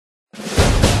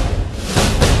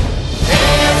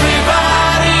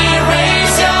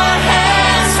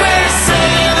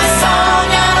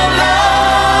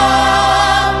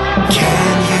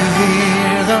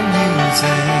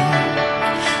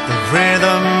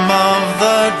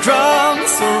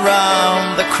drums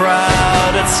around the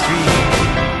crowded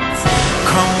streets.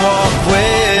 Come walk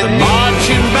with me. The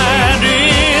marching band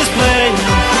is playing,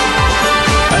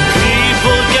 and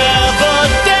people gather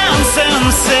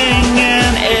dancing,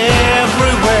 singing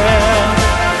everywhere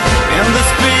in this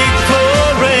big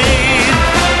parade.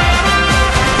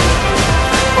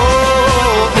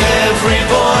 Oh, every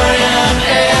boy and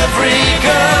every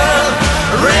girl,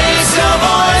 raise your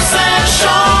voice and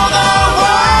show the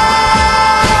world.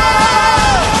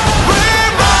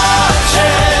 We're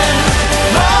marching,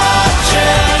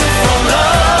 marching for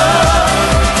love.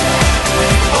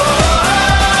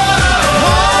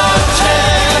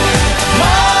 Marching,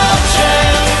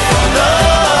 marching for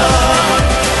love.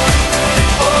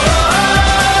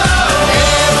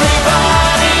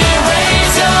 Everybody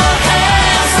raise your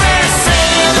hands, we're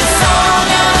singing a song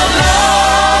of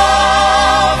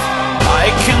love. I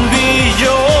can be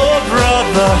your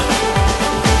brother.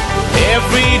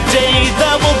 Every day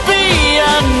there will be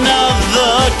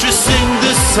another to sing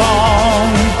this song.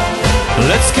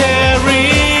 Let's carry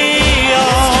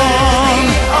on.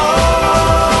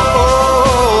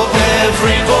 Oh,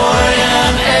 every boy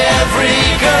and every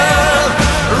girl,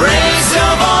 raise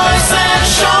your voice and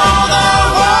show the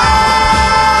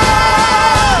world.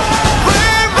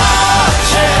 We're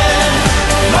marching,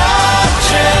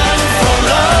 marching for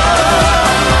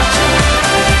love.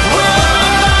 We're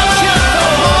marching,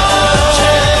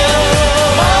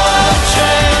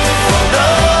 marching for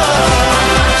love.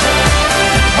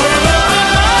 We're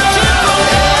marching for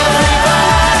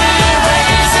everybody.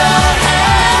 Raise your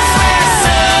hands, we're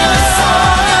singing a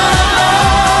song of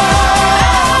love.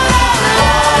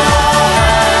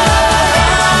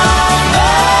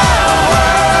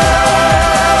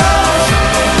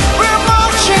 We're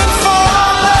marching for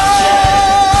love.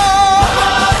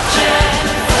 Marching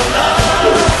for love.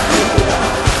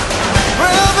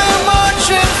 We'll be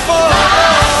marching for love.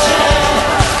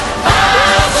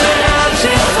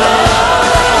 Marching for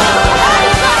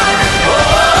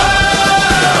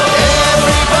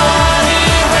everybody,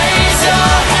 raise your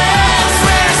hands.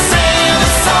 We're singing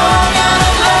a song of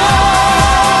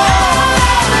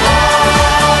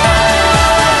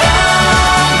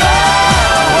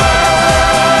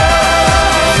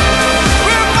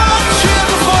we're marching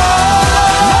for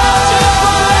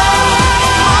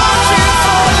marching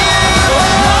for you,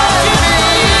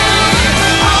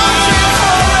 marching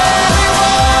for everyone,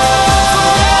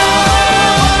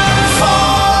 for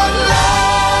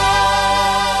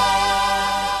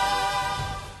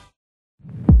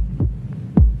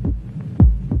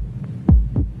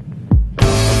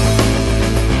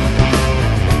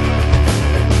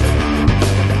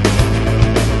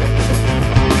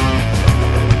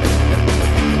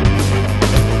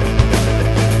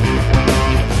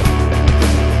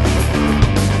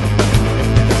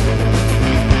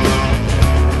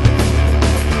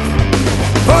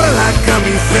Por la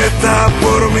camiseta,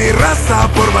 por mi raza,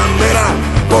 por bandera,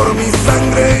 por mi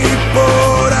sangre y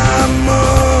por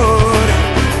amor.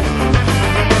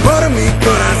 Por mi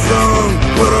corazón,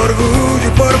 por orgullo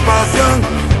y por pasión,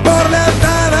 por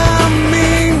lealtad a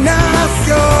mi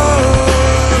nación.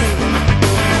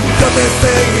 Yo te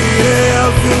seguiré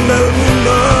al fin del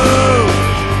mundo,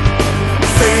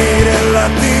 seguiré el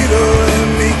latido en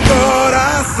mi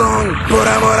corazón, por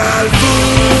amor al